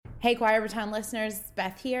Hey, Choir Baton listeners,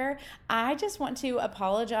 Beth here. I just want to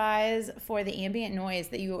apologize for the ambient noise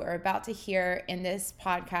that you are about to hear in this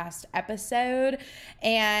podcast episode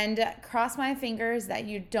and cross my fingers that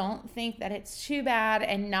you don't think that it's too bad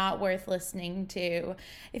and not worth listening to.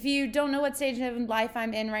 If you don't know what stage of life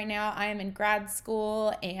I'm in right now, I am in grad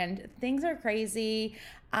school and things are crazy.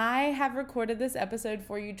 I have recorded this episode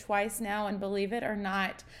for you twice now, and believe it or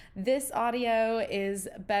not, this audio is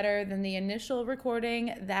better than the initial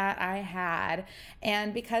recording that I had.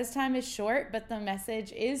 And because time is short, but the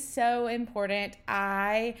message is so important,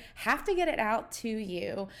 I have to get it out to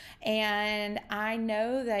you. And I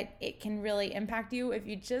know that it can really impact you if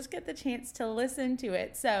you just get the chance to listen to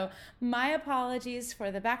it. So my apologies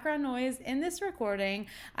for the background noise in this recording.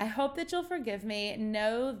 I hope that you'll forgive me.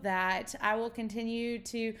 Know that I will continue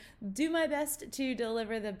to do my best to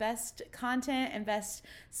deliver the best content and best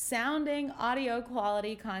sounding audio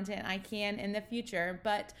quality content I can in the future.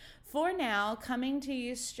 But for now, coming to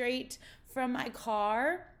you straight from my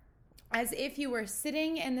car, as if you were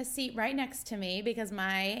sitting in the seat right next to me, because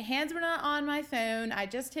my hands were not on my phone. I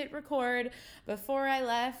just hit record before I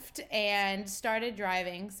left and started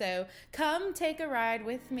driving. So come take a ride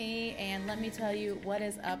with me and let me tell you what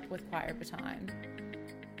is up with Choir Baton.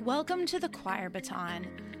 Welcome to the Choir Baton,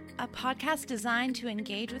 a podcast designed to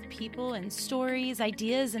engage with people and stories,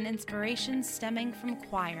 ideas, and inspirations stemming from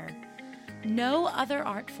choir. No other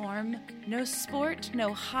art form, no sport,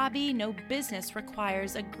 no hobby, no business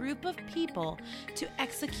requires a group of people to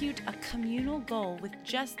execute a communal goal with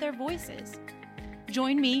just their voices.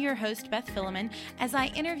 Join me, your host, Beth Philemon, as I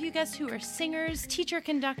interview guests who are singers, teacher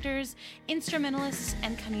conductors, instrumentalists,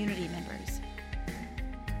 and community members.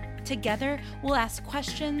 Together, we'll ask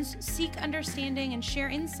questions, seek understanding, and share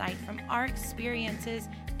insight from our experiences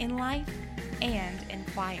in life and in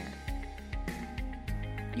choir.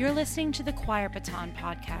 You're listening to the Choir Baton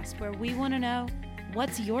podcast, where we want to know,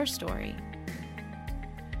 what's your story?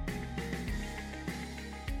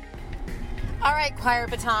 All right, Choir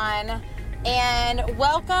Baton, and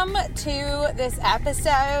welcome to this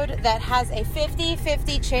episode that has a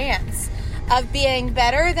 50-50 chance of being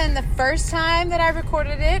better than the first time that I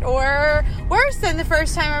recorded it, or worse than the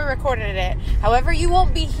first time I recorded it. However, you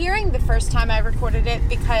won't be hearing the first time I recorded it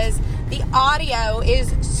because the audio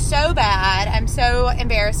is so bad. I'm so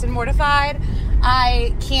embarrassed and mortified.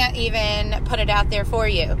 I can't even put it out there for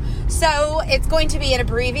you. So it's going to be an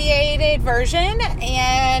abbreviated version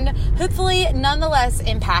and hopefully nonetheless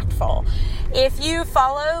impactful. If you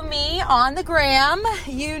follow me on the gram,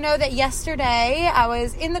 you know that yesterday I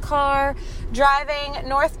was in the car driving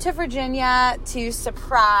north to Virginia to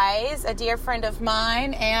surprise a dear friend of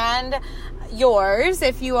mine and yours,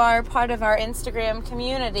 if you are part of our Instagram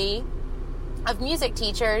community of music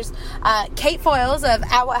teachers. Kate Foyles of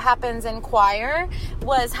At What Happens in Choir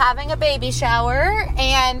was having a baby shower,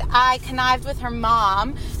 and I connived with her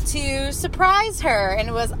mom to surprise her, and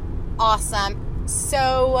it was awesome.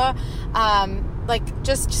 So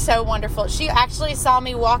just so wonderful. She actually saw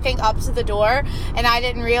me walking up to the door, and I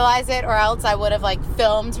didn't realize it, or else I would have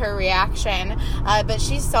filmed her reaction. But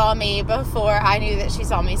she saw me before I knew that she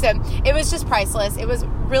saw me. So it was just priceless. It was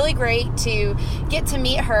really great to get to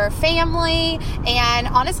meet her family and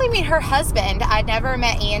honestly meet her husband. I'd never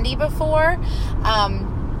met Andy before.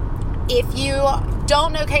 If you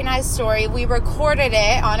don't know Kate and I's story, we recorded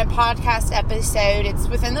it on a podcast episode. It's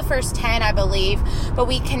within the first 10, I believe, but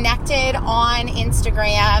we connected on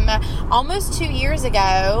Instagram almost 2 years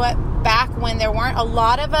ago, back when there weren't a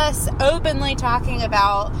lot of us openly talking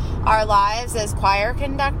about our lives as choir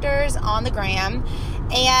conductors on the gram.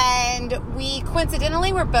 And we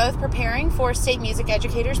coincidentally were both preparing for state music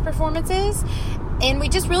educators performances. And we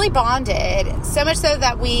just really bonded, so much so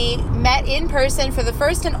that we met in person for the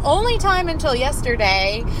first and only time until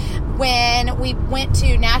yesterday when we went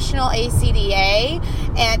to National ACDA,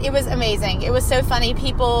 and it was amazing. It was so funny.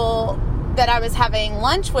 People that I was having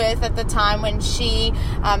lunch with at the time when she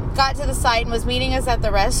got to the site and was meeting us at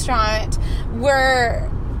the restaurant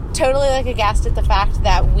were totally aghast at the fact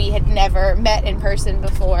that we had never met in person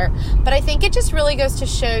before. But I think it just really goes to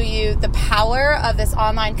show you the power of this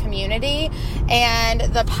online community and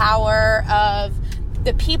the power of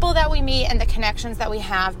the people that we meet and the connections that we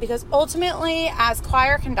have, because ultimately as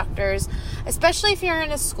choir conductors, especially if you're in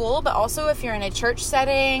a school, but also if you're in a church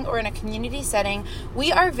setting or in a community setting,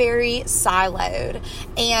 we are very siloed,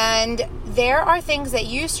 and there are things that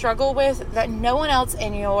you struggle with that no one else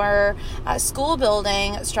in your school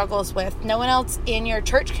building struggles with, no one else in your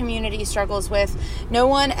church community struggles with, no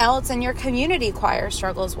one else in your community choir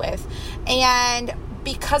struggles with. And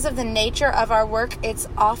because of the nature of our work, it's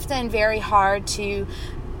often very hard to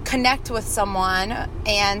connect with someone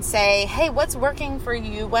and say, hey, what's working for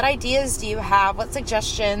you? What ideas do you have? What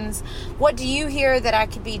suggestions? What do you hear that I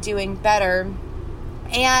could be doing better?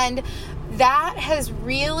 And that has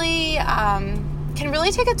really, can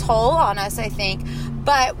really take a toll on us, I think.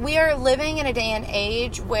 But we are living in a day and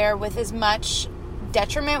age where, with as much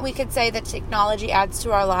detriment we could say that technology adds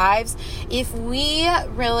to our lives, if we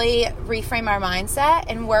really reframe our mindset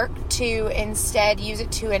and work to instead use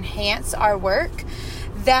it to enhance our work,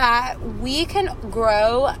 that we can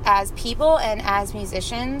grow as people and as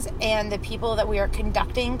musicians, and the people that we are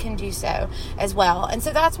conducting can do so as well. And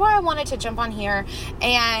so that's why I wanted to jump on here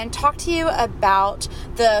and talk to you about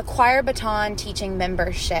the Choir Baton Teaching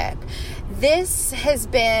Membership. This has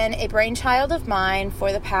been a brainchild of mine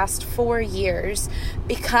for the past 4 years,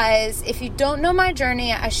 because if you don't know my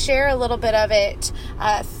journey, I share a little bit of it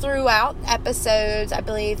throughout episodes. I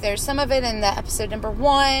believe there's some of it in the episode number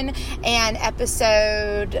 1 and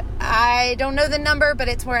episode, I don't know the number, but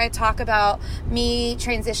it's where I talk about me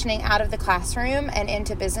transitioning out of the classroom and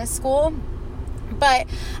into business school. But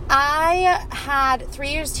I had 3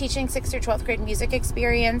 years teaching 6th through 12th grade music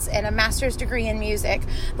experience and a master's degree in music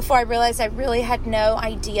before I realized I really had no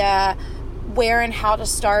idea where and how to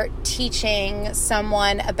start teaching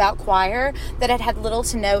someone about choir that had had little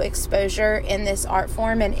to no exposure in this art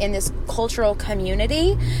form and in this cultural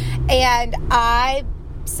community. And I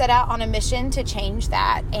set out on a mission to change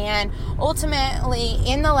that. And ultimately,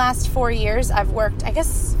 in the last 4 years, I've worked, I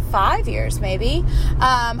guess 5 years maybe,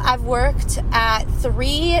 I've worked at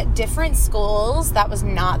 3 different schools. That was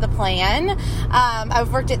not the plan.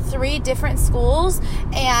 I've worked at 3 different schools,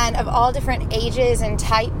 and of all different ages and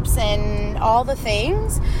types and all the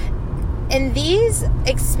things. And these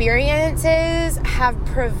experiences have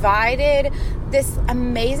provided this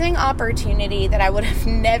amazing opportunity that I would have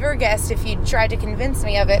never guessed if you'd tried to convince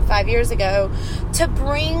me of it 5 years ago, to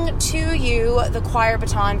bring to you the Choir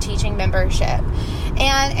Baton Teaching Membership.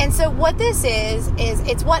 And so what this is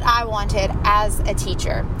it's what I wanted as a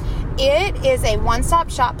teacher. It is a one-stop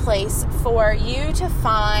shop place for you to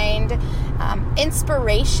find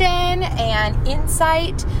inspiration and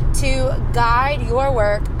insight to guide your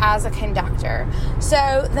work as a conductor.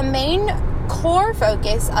 So the main core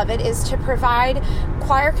focus of it is to provide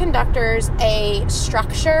choir conductors a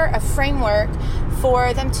structure, a framework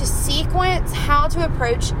for them to sequence how to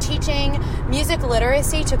approach teaching music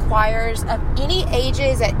literacy to choirs of any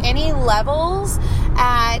ages, at any levels,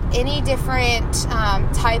 at any different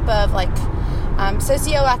type of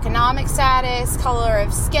socioeconomic status, color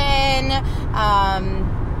of skin,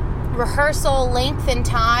 rehearsal length and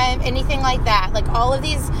time, anything like that. Like all of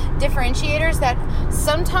these differentiators that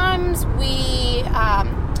sometimes we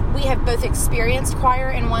have both experienced choir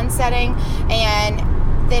in one setting and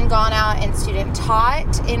then gone out and student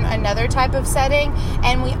taught in another type of setting,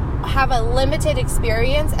 and we have a limited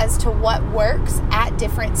experience as to what works at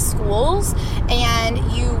different schools, and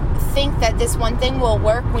you think that this one thing will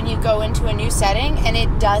work when you go into a new setting, and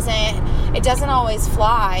it doesn't always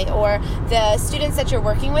fly, or the students that you're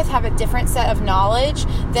working with have a different set of knowledge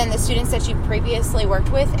than the students that you've previously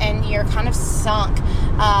worked with, and you're kind of sunk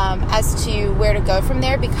as to where to go from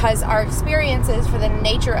there, because our experiences, for the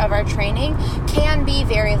nature of our training, can be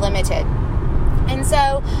very limited. And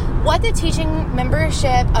so what the teaching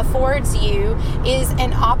membership affords you is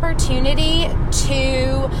an opportunity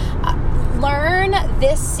to learn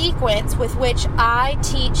this sequence with which I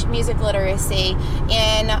teach music literacy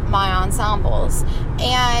in my ensembles.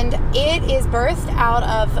 And it is birthed out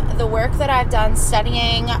of the work that I've done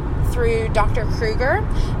studying through Dr. Kruger.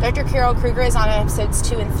 Dr. Carol Kruger is on episodes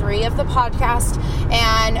 2 and 3 of the podcast,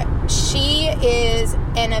 and she is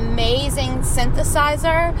an amazing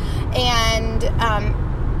synthesizer and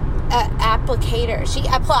applicator. She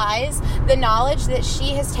applies the knowledge that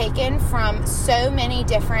she has taken from so many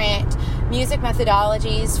different music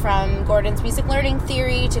methodologies, from Gordon's music learning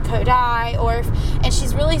theory to Kodály, and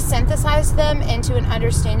she's really synthesized them into an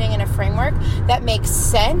understanding and a framework that makes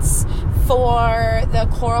sense for the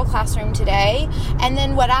choral classroom today. And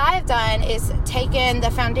then what I've done is taken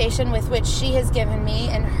the foundation with which she has given me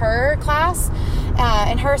in her class,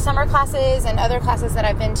 in her summer classes and other classes that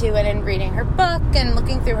I've been to, and in reading her book and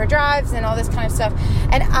looking through her drives and all this kind of stuff.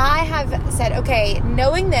 And I have said, okay,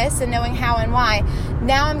 knowing this and knowing how and why,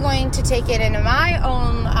 now I'm going to take it into my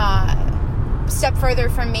own step further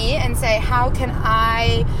from me and say, how can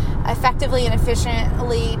I effectively and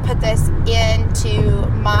efficiently put this into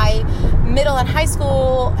my middle and high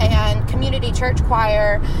school and community church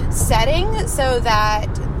choir setting, so that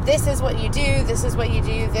this is what you do, this is what you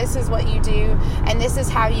do, this is what you do, and this is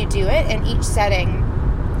how you do it in each setting.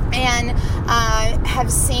 and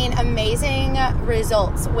have seen amazing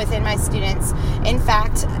results within my students. In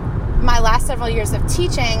fact, my last several years of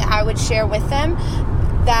teaching, I would share with them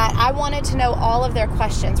that I wanted to know all of their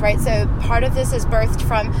questions, right? So part of this is birthed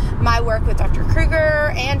from my work with Dr.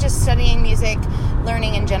 Kruger and just studying music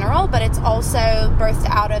learning in general, but it's also birthed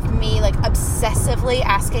out of me like obsessively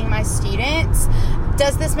asking my students,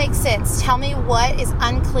 does this make sense? Tell me what is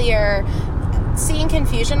unclear, seeing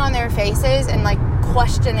confusion on their faces and like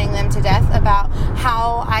questioning them to death about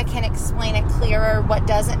how I can explain it clearer, what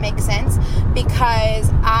doesn't make sense, because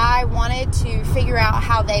I wanted to figure out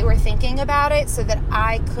how they were thinking about it so that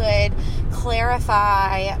I could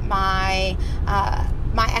clarify my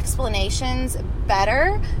explanations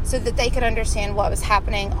better so that they could understand what was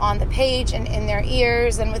happening on the page and in their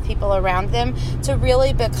ears and with people around them to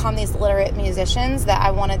really become these literate musicians that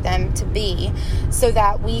I wanted them to be, so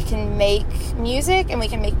that we can make music and we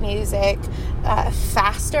can make music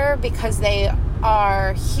faster because they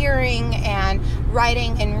are hearing and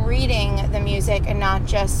writing and reading the music and not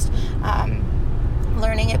just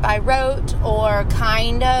learning it by rote or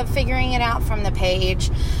kind of figuring it out from the page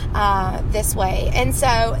this way. And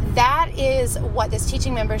so that is what this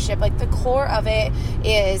teaching membership, like the core of it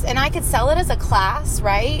is. And I could sell it as a class,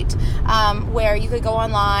 right? Where you could go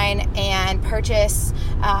online and purchase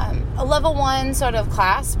a level 1 sort of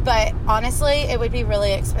class. But honestly, it would be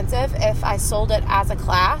really expensive if I sold it as a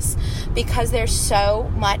class because there's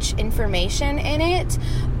so much information in it.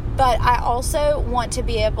 But I also want to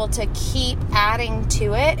be able to keep adding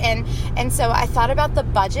to it. And so I thought about the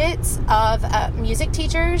budgets of music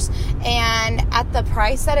teachers, and at the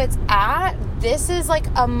price that it's at, this is like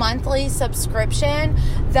a monthly subscription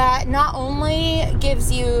that not only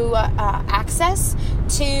gives you access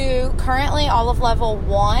to currently all of level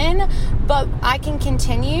 1, but I can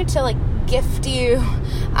continue to like gift you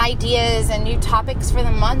ideas and new topics for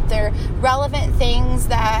the month or relevant things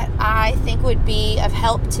that I think would be of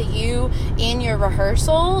help to you in your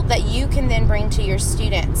rehearsal that you can then bring to your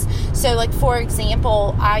students. So like, for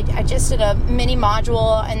example, I just did a mini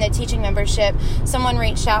module in the teaching membership. Someone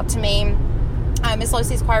reached out to me, Miss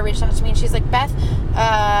Losie's choir reached out to me and she's like, Beth,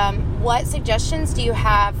 what suggestions do you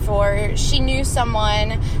have for, she knew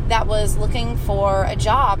someone that was looking for a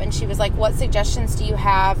job, and she was like, what suggestions do you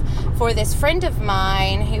have for this friend of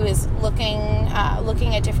mine who is looking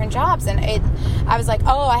at different jobs? And I was like,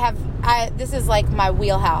 this is like my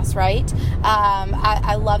wheelhouse, right?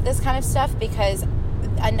 I love this kind of stuff because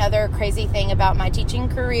another crazy thing about my teaching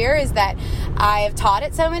career is that I have taught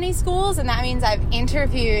at so many schools, and that means I've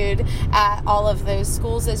interviewed at all of those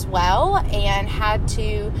schools as well, and had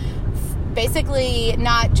to basically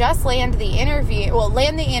not just land the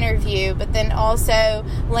interview, but then also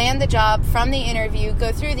land the job from the interview,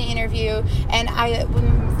 go through the interview, and I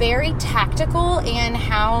am very tactical in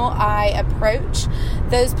how I approach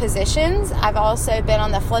those positions. I've also been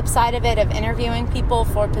on the flip side of it, of interviewing people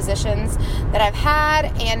for positions that I've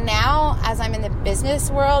had, and now as I'm in the business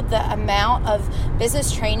world, the amount of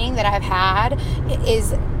business training that I've had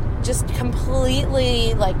is just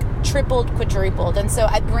completely like tripled, quadrupled. And so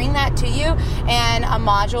I bring that to you in a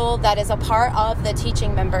module that is a part of the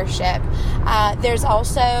teaching membership. There's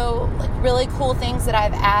also like really cool things that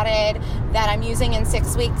I've added that I'm using in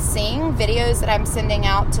 6 Weeks Sing, videos that I'm sending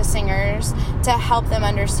out to singers to help them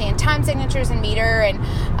understand time signatures and meter, and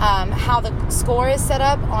how the score is set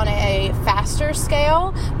up on a faster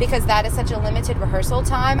scale, because that is such a limited rehearsal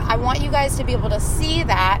time. I want you guys to be able to see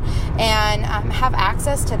that and have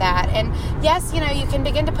access to that. And yes, you can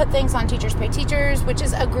begin to put things on Teachers Pay Teachers, which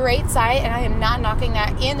is a great site, and I am not knocking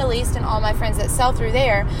that in the least, and all my friends that sell through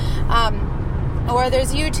there. Or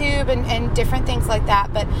there's YouTube and different things like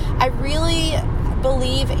that. But I really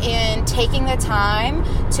believe in taking the time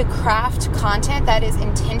to craft content that is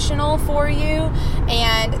intentional for you,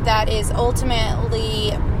 and that is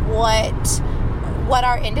ultimately what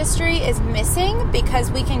our industry is missing,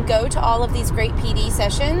 because we can go to all of these great PD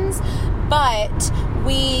sessions, but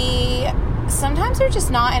we sometimes are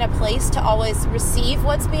just not in a place to always receive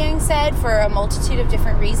what's being said for a multitude of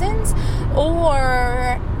different reasons,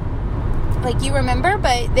 or like you remember,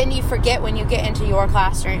 but then you forget when you get into your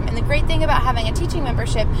classroom. And the great thing about having a teaching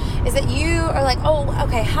membership is that you are like, oh,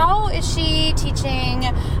 okay, how is she teaching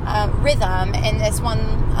rhythm in this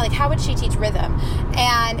one? Like, how would she teach rhythm?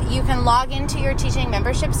 And you can log into your teaching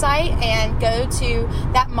membership site and go to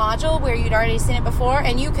that module where you'd already seen it before,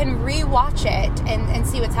 and you can re-watch it and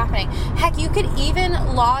see what's happening. Heck, you could even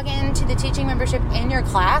log into the teaching membership in your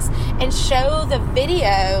class and show the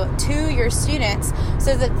video to your students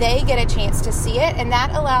so that they get a chance to see it. And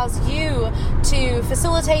that allows you to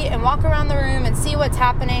facilitate and walk around the room and see what's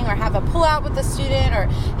happening, or have a pull out with the student, or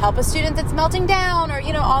help a student that's melting down, or,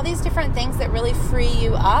 all these different things that really free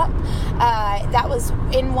you up. That was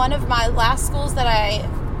in one of my last schools that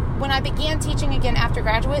when I began teaching again after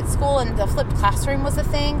graduate school and the flipped classroom was a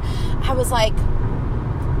thing, I was like,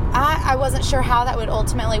 I wasn't sure how that would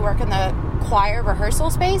ultimately work in the choir rehearsal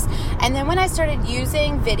space. And then when I started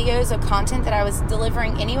using videos of content that I was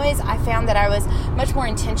delivering anyways, I found that I was much more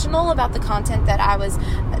intentional about the content that I was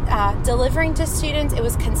delivering to students. It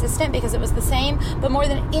was consistent because it was the same, but more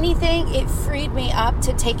than anything, it freed me up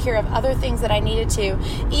to take care of other things that I needed to,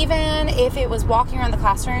 even if it was walking around the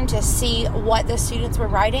classroom to see what the students were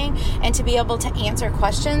writing and to be able to answer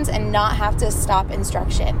questions and not have to stop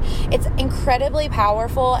instruction. It's incredibly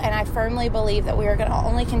powerful, and I firmly believe that we are going to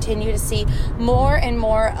only continue to see more and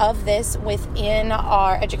more of this within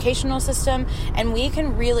our educational system, and we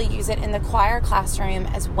can really use it in the choir classroom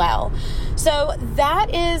as well. So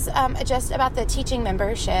that is just about the teaching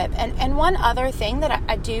membership. And one other thing that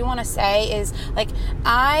I do want to say is,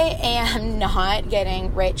 I am not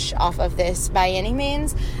getting rich off of this by any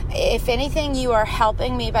means. If anything, you are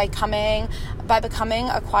helping me by becoming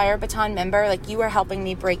a Choir Baton member. You are helping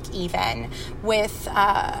me break even with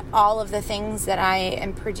all of the things that I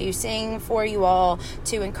am producing for you all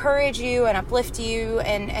to encourage you and uplift you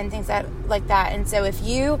and things like that. And so if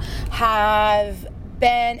you have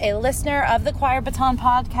been a listener of the Choir Baton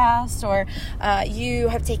podcast, or you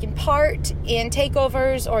have taken part in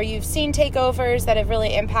takeovers, or you've seen takeovers that have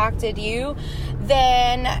really impacted you,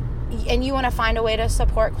 and you want to find a way to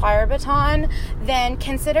support Choir Baton, then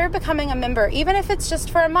consider becoming a member, even if it's just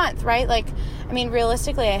for a month, right?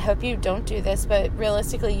 Realistically, I hope you don't do this, but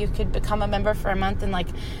realistically, you could become a member for a month and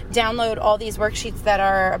download all these worksheets that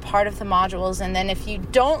are a part of the modules. And then if you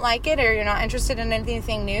don't like it, or you're not interested in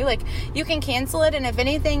anything new, you can cancel it. And if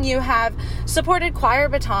anything, you have supported Choir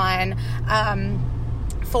Baton,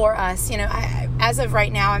 for us. As of right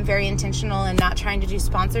now, I'm very intentional in not trying to do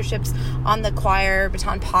sponsorships on the Choir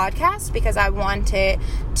Baton podcast, because I want it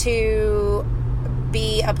to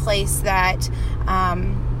be a place that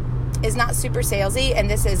is not super salesy. And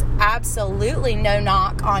this is absolutely no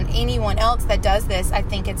knock on anyone else that does this. I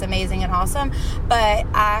think it's amazing and awesome, but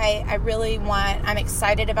I'm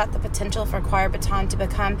excited about the potential for Choir Baton to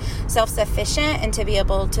become self-sufficient and to be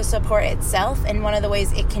able to support itself. And one of the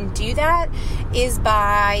ways it can do that is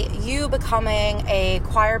by you becoming a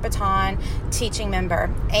Choir Baton teaching member.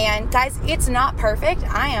 And guys, it's not perfect.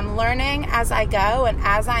 I am learning as I go and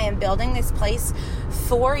as I am building this place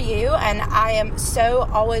for you, and I am so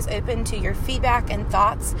always open to your feedback and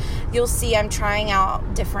thoughts. You'll see I'm trying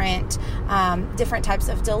out different types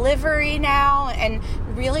of delivery now, and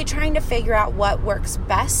really trying to figure out what works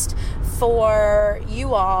best for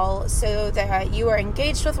you all, so that you are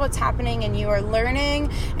engaged with what's happening and you are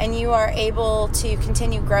learning and you are able to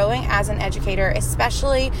continue growing as an educator,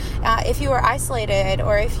 especially if you are isolated,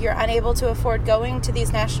 or if you're unable to afford going to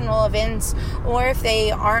these national events, or if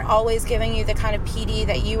they aren't always giving you the kind of PD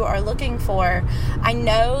that you are looking for. I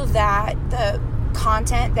know that the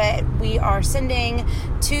content that we are sending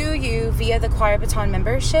to you via the Choir Baton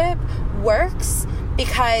membership works,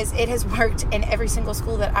 because it has worked in every single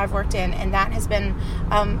school that I've worked in, and that has been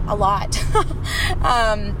a lot.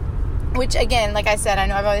 Which, again, like I said, I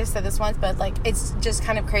know I've always said this once, but it's just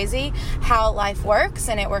kind of crazy how life works,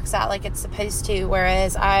 and it works out like it's supposed to.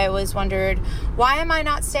 Whereas I always wondered, why am I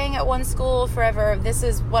not staying at one school forever? This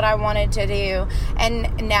is what I wanted to do.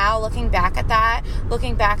 And now looking back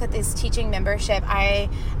at this teaching membership, I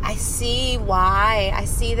see why. I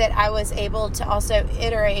see that I was able to also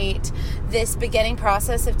iterate this beginning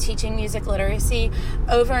process of teaching music literacy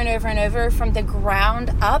over and over and over from the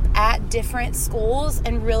ground up at different schools,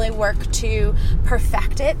 and really work to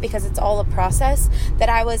perfect it, because it's all a process. That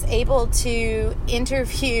I was able to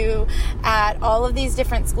interview at all of these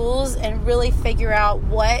different schools and really figure out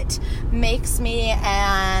what makes me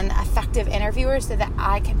an effective interviewer, so that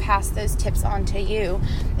I can pass those tips on to you.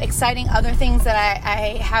 Exciting other things that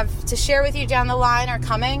I have to share with you down the line are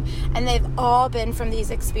coming, and they've all been from these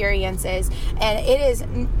experiences. And it is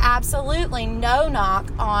absolutely no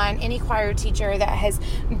knock on any choir teacher that has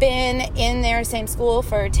been in their same school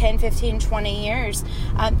for 10, 15, 20 years.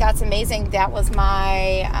 That's amazing. That was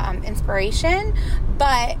my inspiration.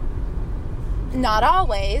 But not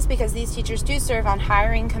always, because these teachers do serve on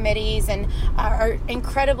hiring committees and are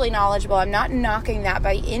incredibly knowledgeable. I'm not knocking that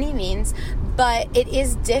by any means, but it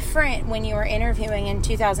is different when you are interviewing in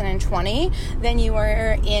 2020 than you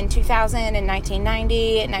were in 2000 and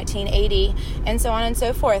 1990 and 1980 and so on and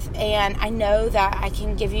so forth. And I know that I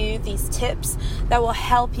can give you these tips that will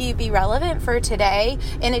help you be relevant for today,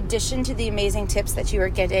 in addition to the amazing tips that you are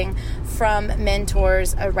getting from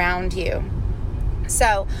mentors around you.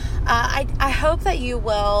 So I hope that you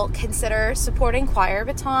will consider supporting Choir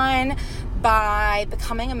Baton by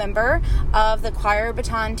becoming a member of the Choir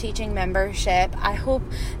Baton Teaching Membership. I hope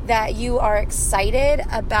that you are excited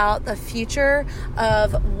about the future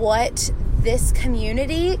of what this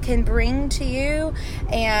community can bring to you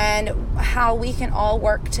and how we can all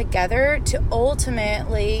work together to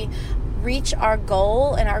ultimately reach our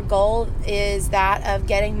goal, and our goal is that of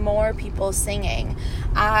getting more people singing.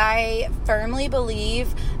 I firmly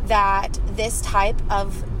believe that this type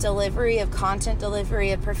of delivery, of content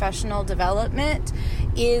delivery, of professional development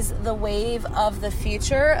is the wave of the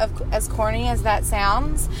future, of as corny as that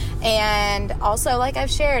sounds. And also, like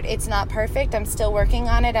I've shared, it's not perfect. I'm still working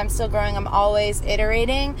on it. I'm still growing. I'm always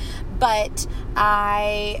iterating. But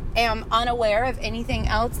I am unaware of anything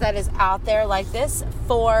else that is out there like this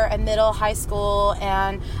for a middle, high school,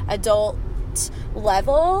 and adult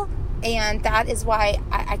level. And that is why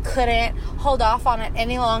I couldn't hold off on it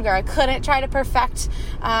any longer. I couldn't try to perfect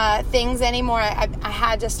things anymore. I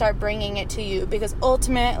had to start bringing it to you, because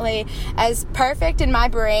ultimately, as perfect in my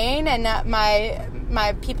brain and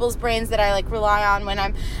my people's brains that I rely on when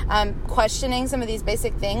I'm questioning some of these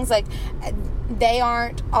basic things, they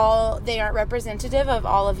aren't representative of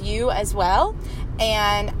all of you as well.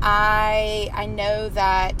 And I know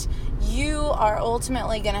that you are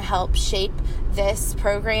ultimately going to help shape this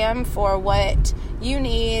program for what you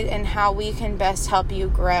need and how we can best help you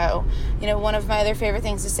grow. One of my other favorite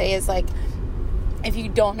things to say is if you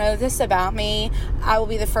don't know this about me, I will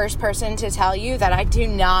be the first person to tell you that I do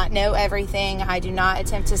not know everything. I do not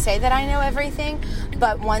attempt to say that I know everything.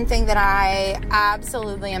 But one thing that I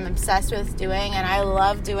absolutely am obsessed with doing, and I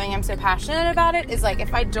love doing, I'm so passionate about it, is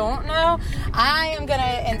if I don't know, I am going to,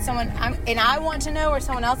 and I want to know, or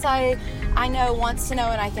someone else I know wants to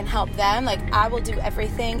know and I can help them, I will do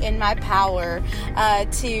everything in my power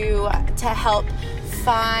to help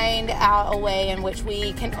find out a way in which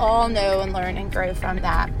we can all know and learn and grow from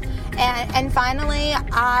that. And finally,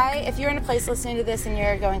 if you're in a place listening to this and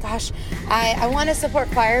you're going, gosh, I want to support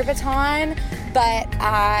Choir Baton, but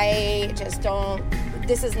I just don't,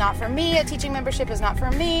 this is not for me, a teaching membership is not for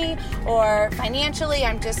me, or financially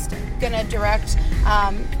I'm just going to direct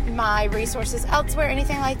my resources elsewhere,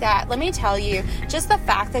 anything like that. Let me tell you, just the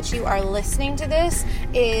fact that you are listening to this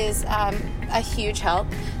is a huge help.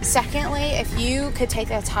 Secondly, if you could take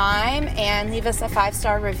the time and leave us a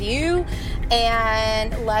 5-star review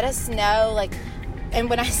and let us know, and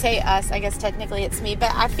when I say us, I guess technically it's me,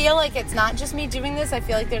 but I feel like it's not just me doing this. I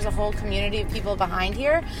feel like there's a whole community of people behind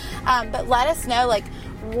here. But let us know,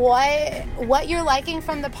 what you're liking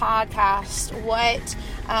from the podcast, what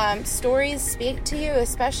stories speak to you,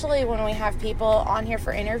 especially when we have people on here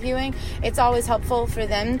for interviewing. It's always helpful for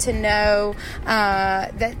them to know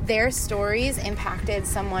that their stories impacted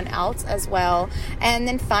someone else as well. And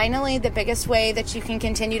then finally, the biggest way that you can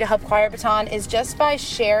continue to help Choir Baton is just by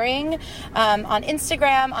sharing on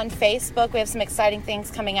Instagram, on Facebook. We have some exciting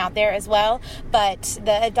things coming out there as well. But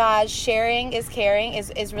the adage, sharing is caring,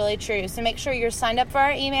 is really true. So make sure you're signed up for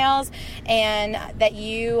our emails and that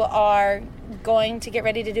you are going to get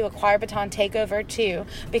ready to do a Choir Baton takeover too,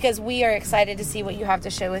 because we are excited to see what you have to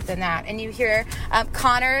show within that. And you hear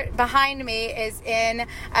Connor behind me is in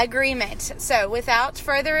agreement. So without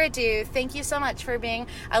further ado, thank you so much for being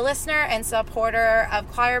a listener and supporter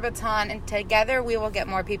of Choir Baton, and together we will get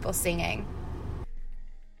more people singing.